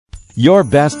Your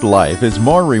best life is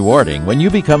more rewarding when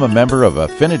you become a member of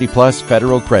Affinity Plus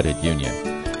Federal Credit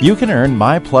Union. You can earn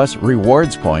My Plus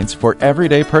rewards points for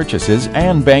everyday purchases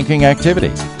and banking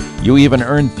activities. You even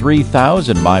earn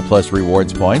 3,000 My Plus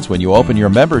rewards points when you open your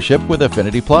membership with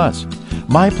Affinity Plus.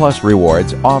 My Plus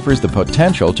Rewards offers the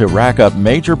potential to rack up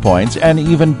major points and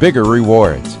even bigger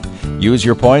rewards. Use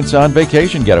your points on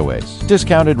vacation getaways,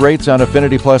 discounted rates on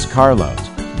Affinity Plus car loans,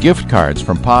 gift cards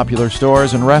from popular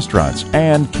stores and restaurants,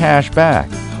 and cash back.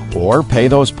 Or pay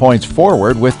those points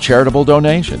forward with charitable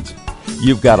donations.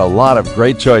 You've got a lot of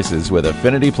great choices with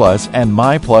Affinity Plus and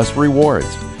My Plus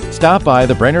Rewards. Stop by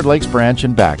the Brainerd Lakes branch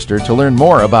in Baxter to learn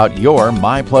more about your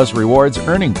My Plus Rewards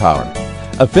earning power.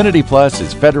 Affinity Plus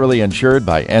is federally insured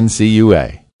by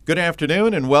NCUA. Good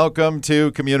afternoon and welcome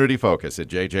to Community Focus at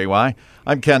JJY.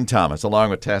 I'm Ken Thomas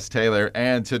along with Tess Taylor,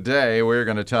 and today we're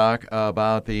going to talk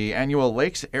about the annual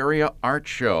Lakes Area Art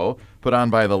Show put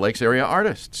on by the Lakes Area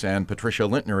Artists. And Patricia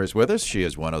Lintner is with us. She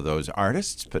is one of those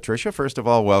artists. Patricia, first of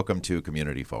all, welcome to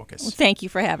Community Focus. Well, thank you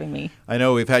for having me. I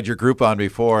know we've had your group on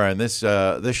before, and this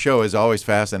show has always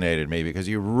fascinated me because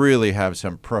you really have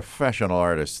some professional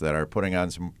artists that are putting on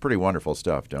some pretty wonderful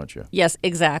stuff, don't you? Yes,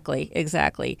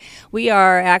 exactly. We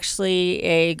are actually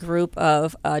a group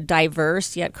of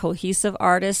diverse yet cohesive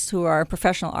artists who are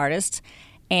professional artists.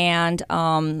 And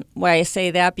why I say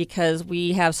that, because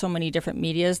we have so many different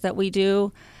medias that we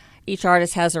do. Each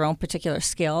artist has their own particular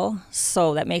skill,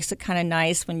 so that makes it kind of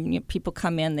nice when people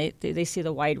come in, they see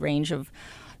the wide range of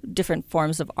different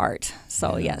forms of art.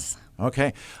 So, yes.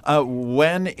 Okay.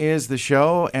 When is the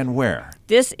show and where?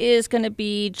 This is going to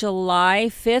be July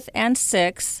 5th and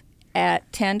 6th at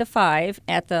 10 to 5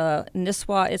 at the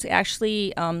Nisswa. It's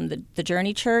actually the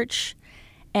Journey Church.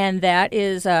 And that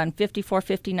is on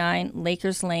 5459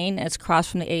 Lakers Lane. It's across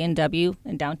from the A&W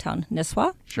in downtown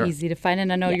Nisswa. Sure. Easy to find.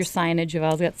 And I know your signage. You've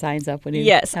always got signs up when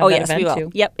you have that event we will.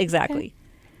 Too. Yep, exactly.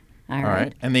 Okay. All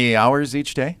right. And the hours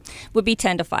each day? Would be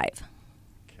 10 to 5.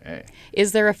 Okay.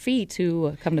 Is there a fee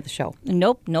to come to the show?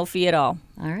 Nope, no fee at all.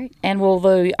 All right. And will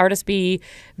the artists be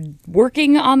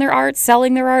working on their art,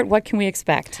 selling their art? What can we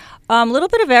expect? A little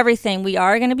bit of everything. We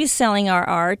are going to be selling our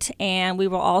art, and we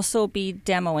will also be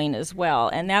demoing as well.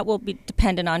 And that will be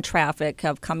dependent on traffic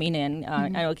of coming in. I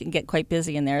know it can get quite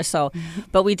busy in there. So,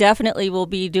 but we definitely will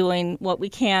be doing what we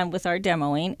can with our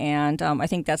demoing. And I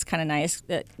think that's kind of nice.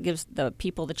 That gives the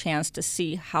people the chance to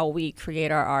see how we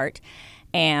create our art.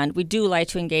 And we do like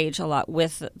to engage a lot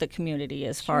with the community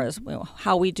as far as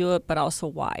how we do it, but also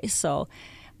why. So,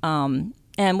 and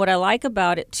what I like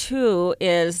about it, too,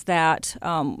 is that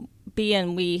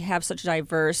being we have such a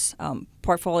diverse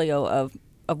portfolio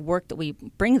of work that we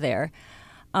bring there,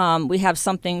 we have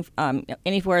something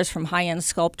anywhere from high-end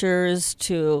sculptures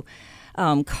to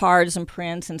cards and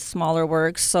prints and smaller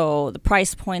works. So the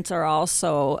price points are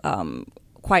also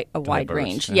quite a wide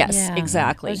range. Yeah. Yes,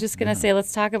 exactly. I was just going to say,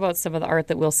 let's talk about some of the art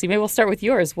that we'll see. Maybe we'll start with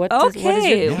yours. What is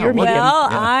your medium? Well,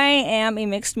 I am a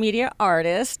mixed media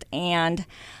artist, and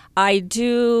I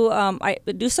do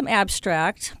some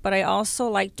abstract, but I also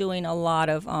like doing a lot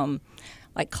of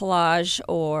like collage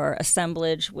or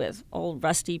assemblage with old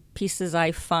rusty pieces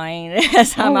I find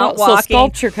as I'm out walking. So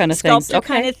sculpture kind of thing. Sculpture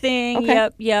kind of thing. Okay.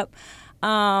 Yep.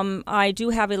 I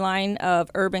do have a line of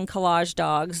urban collage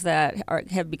dogs that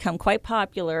have become quite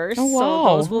popular. Oh, wow.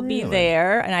 So those will be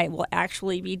there, and I will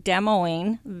actually be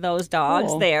demoing those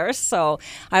dogs there. So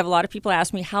I have a lot of people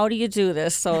ask me, how do you do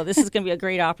this? So this is going to be a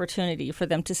great opportunity for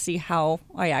them to see how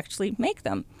I actually make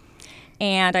them.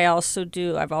 And I've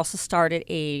also started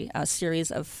a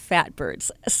series of fat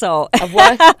birds. So of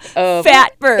what?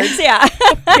 Fat birds, yeah.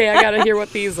 Okay, I got to hear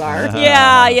what these are.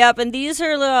 Yep. And these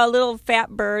are little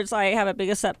fat birds I have a big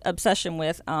obsession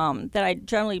with that I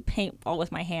generally paint all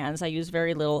with my hands. I use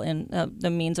very little in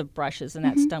the means of brushes, and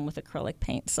that's done with acrylic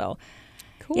paint. So,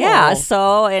 cool. Yeah.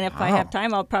 So, and if I have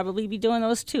time, I'll probably be doing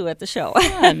those too at the show.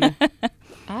 Fun.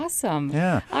 Awesome.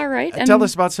 Yeah. All right. And tell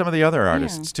us about some of the other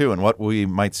artists, too, and what we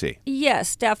might see.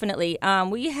 Yes, definitely.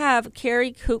 We have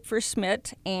Kerry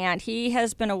Kupfer-Smith, and he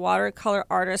has been a watercolor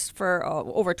artist for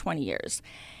over 20 years.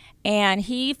 And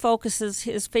he focuses,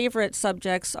 his favorite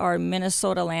subjects are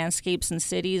Minnesota landscapes and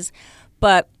cities,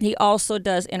 but he also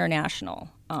does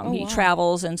international. He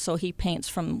travels, and so he paints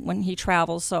from when he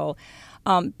travels. So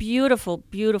beautiful,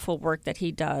 beautiful work that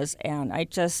he does, and I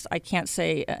can't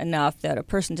say enough that a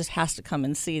person just has to come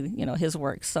and see, his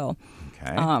work. So,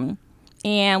 okay.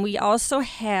 And we also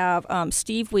have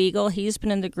Steve Weigel. He's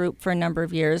been in the group for a number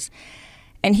of years,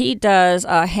 and he does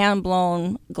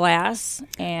hand-blown glass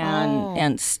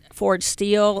and forged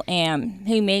steel, and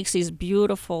he makes these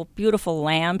beautiful, beautiful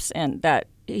lamps, and that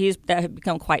that have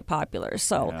become quite popular.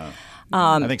 So. Yeah.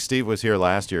 I think Steve was here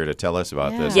last year to tell us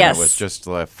about this. Yes. And it was just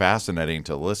fascinating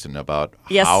to listen about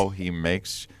Yes. how he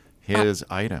makes his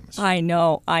items. I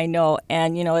know.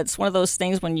 And, it's one of those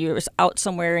things when you're out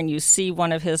somewhere and you see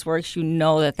one of his works, you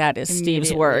know that is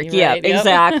Steve's work. Immediately, Yeah, right, yep.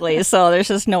 exactly. So there's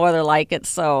just no other like it.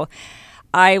 So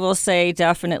I will say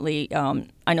definitely,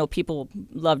 I know people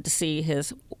love to see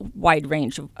his wide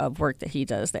range of work that he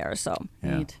does there. So.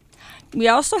 Yeah. Neat. We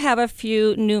also have a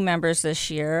few new members this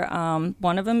year.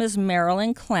 One of them is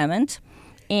Marilyn Clement,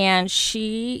 and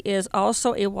she is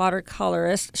also a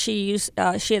watercolorist. She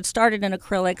had started in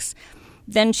acrylics,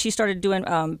 then she started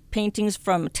doing paintings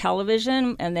from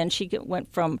television, and then she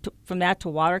went from that to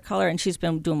watercolor, and she's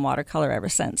been doing watercolor ever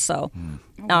since. So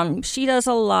she does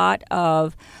a lot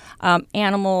of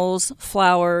animals,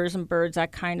 flowers, and birds,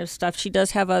 that kind of stuff. She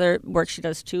does have other work she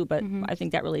does too, but I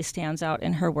think that really stands out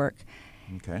in her work.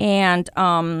 Okay. And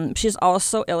she's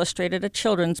also illustrated a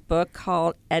children's book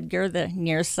called Edgar the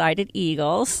Nearsighted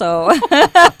Eagle. So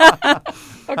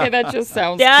Okay, that just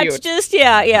sounds that's cute. just,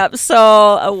 yeah. So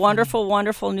a wonderful,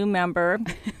 wonderful new member.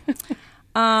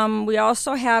 We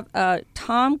also have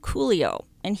Tom Coolio,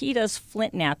 and he does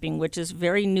flint napping, which is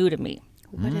very new to me.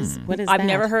 What is I've that?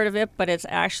 never heard of it, but it's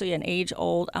actually an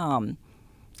age-old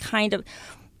kind of,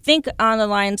 think on the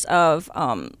lines of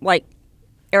like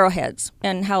arrowheads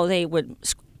and how they would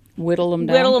Whittle them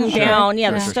down. whittle them down, the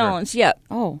Sure. stones, yeah.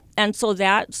 Oh, And so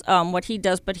that's what he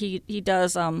does, but he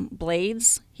does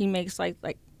blades. He makes like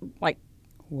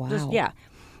wow. just, yeah.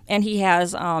 And he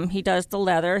has he does the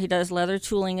leather. He does leather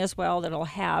tooling as well that'll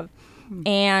have.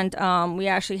 And we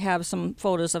actually have some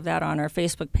photos of that on our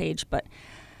Facebook page, but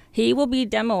he will be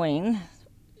demoing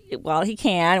while he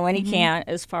can, when he can,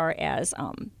 as far as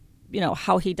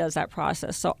how he does that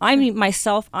process. So I'm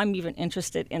even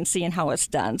interested in seeing how it's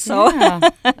done. So Yeah,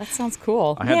 that sounds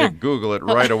cool. I had Yeah. to Google it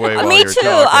right away while Me you're too.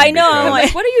 talking. I know. because-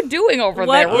 Like, what are you doing over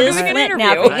What there? We're is doing an flint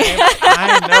interview. napping?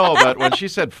 I know, but when she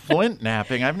said flint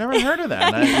napping, I've never heard of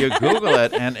that. And you Google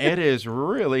it, and it is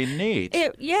really neat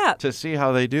yeah. to see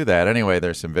how they do that. Anyway,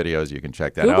 there's some videos you can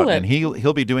check that Google out, it. and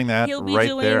he'll be doing that He'll be right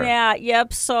doing there. that.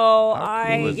 Yep. So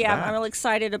cool is that? I'm really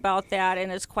excited about that, and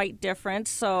it's quite different.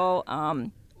 So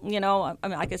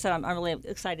like I said, I'm really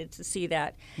excited to see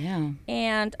that. Yeah.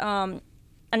 And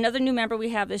another new member we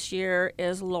have this year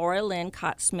is Laura Lynn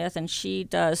Cott-Smith, and she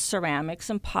does ceramics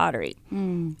and pottery.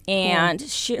 And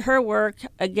her work,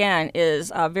 again,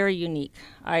 is very unique.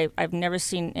 I've never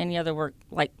seen any other work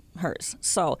like hers.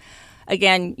 So,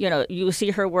 again, you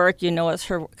see her work, it's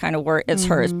her kind of work. It's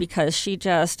hers because she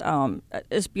just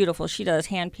is beautiful. She does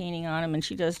hand painting on them, and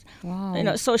she does,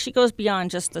 so she goes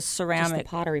beyond just the ceramic,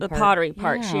 pottery part. pottery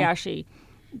part. She Yeah. actually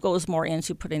goes more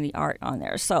into putting the art on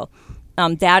there. So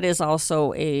that is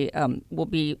also we'll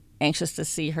be anxious to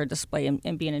see her display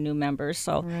and being a new member.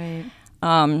 So, Right.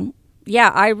 I'm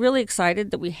really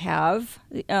excited that we have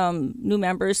new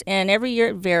members, and every year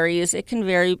it varies. It can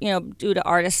vary, due to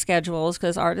artist schedules,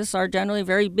 because artists are generally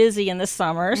very busy in the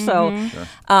summer. So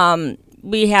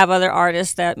we have other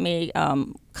artists that may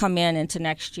come into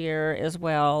next year as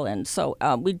well, and so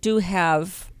we do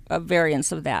have a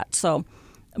variance of that. So,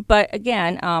 but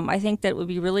again, I think that it would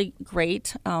be really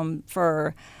great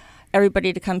for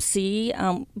everybody to come see.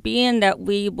 Being that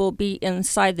we will be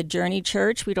inside the Journey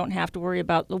Church, we don't have to worry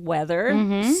about the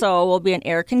weather. So we'll be in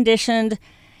air conditioned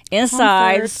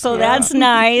inside. Comfort, So yeah. that's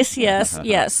nice.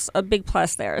 Yes, a big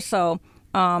plus there. So,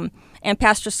 and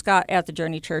Pastor Scott at the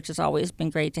Journey Church has always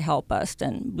been great to help us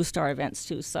and boost our events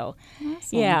too. So,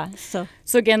 yeah. So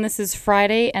again, this is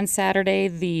Friday and Saturday,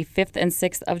 the 5th and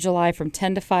 6th of July from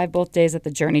 10 to 5, both days at the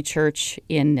Journey Church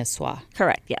in Nisswa.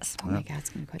 Correct. Yes. Oh my God, it's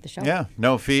going to be quite the show. Yeah,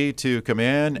 no fee to come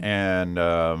in, and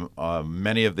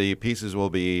many of the pieces will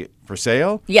be for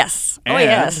sale. Yes. And Oh,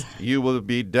 yes. you will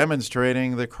be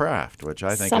demonstrating the craft, which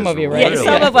I think Some is of you, right? really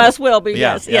Some of us will be.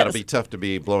 Yeah, Yes. yeah, yes. it'll be tough to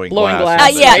be blowing Blowing glass. glass.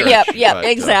 in the Yeah, church, yep, but,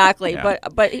 exactly. yeah.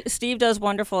 But Steve does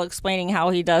wonderful explaining how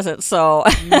he does it. So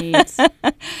Neat. That's going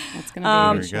to be a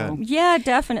Very good show. good. yeah,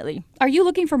 definitely. Are you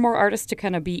looking for more artists to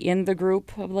kind of be in the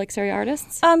group of Lakes Area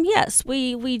artists? Yes,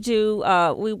 we do.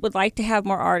 We would like to have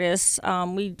more artists.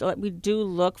 We do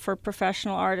look for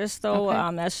professional artists, though.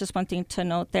 Okay. That's just one thing to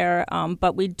note there.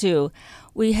 But we do.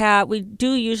 We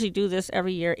do usually do this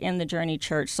every year in the Journey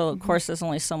Church. So of course, there's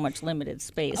only so much limited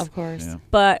space. Of course. Yeah.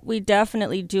 But we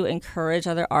definitely do encourage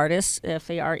other artists, if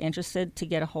they are interested, to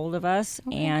get a hold of us.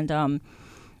 And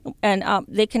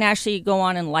they can actually go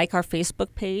on and like our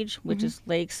Facebook page, which is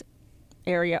Lakes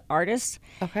Area Artists.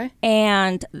 Okay.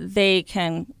 And they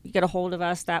can get a hold of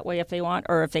us that way if they want,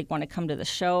 or if they want to come to the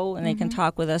show, and they can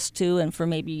talk with us too, and for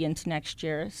maybe into next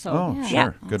year. So, Oh,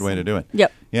 sure. Good way to do it.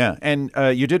 Yep. Yeah. And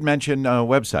you did mention a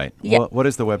website. Yep. What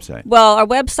is the website? Well, our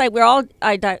website, we're all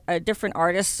different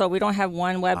artists, so we don't have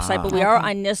one website, but we are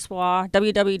on NISWA,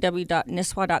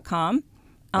 www.niswa.com.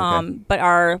 But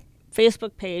our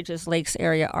Facebook page is Lakes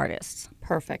Area Artists.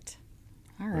 Perfect.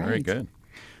 All right. Very good.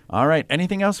 All right.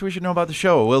 Anything else we should know about the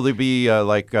show? Will there be food or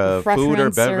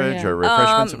Refreshments beverage or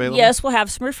refreshments available? Yes, we'll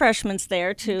have some refreshments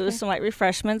there too, some light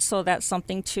refreshments. So that's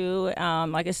something too.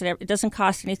 Like I said, it doesn't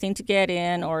cost anything to get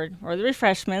in, or the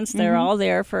refreshments. They're all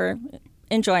there for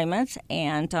enjoyment.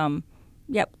 And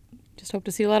yep, Just hope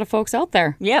to see a lot of folks out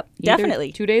there. yep, Either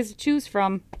definitely, 2 days to choose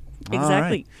from. All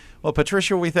exactly. right. Well,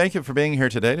 Patricia, we thank you for being here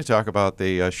today to talk about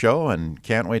the show, and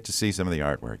can't wait to see some of the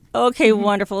artwork. Okay,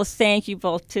 wonderful. Thank you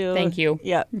both too. Thank you.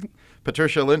 Yep.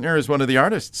 Patricia Lintner is one of the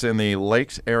artists in the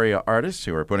Lakes Area Artists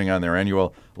who are putting on their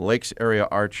annual Lakes Area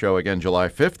Art Show again July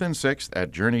 5th and 6th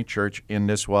at Journey Church in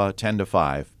Nisswa, 10 to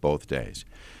 5, both days.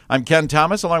 I'm Ken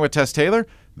Thomas along with Tess Taylor.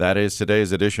 That is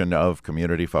today's edition of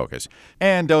Community Focus.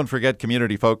 And don't forget,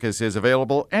 Community Focus is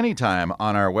available anytime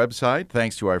on our website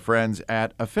thanks to our friends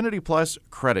at Affinity Plus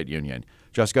Credit Union.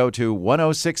 Just go to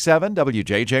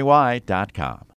 1067wjjy.com.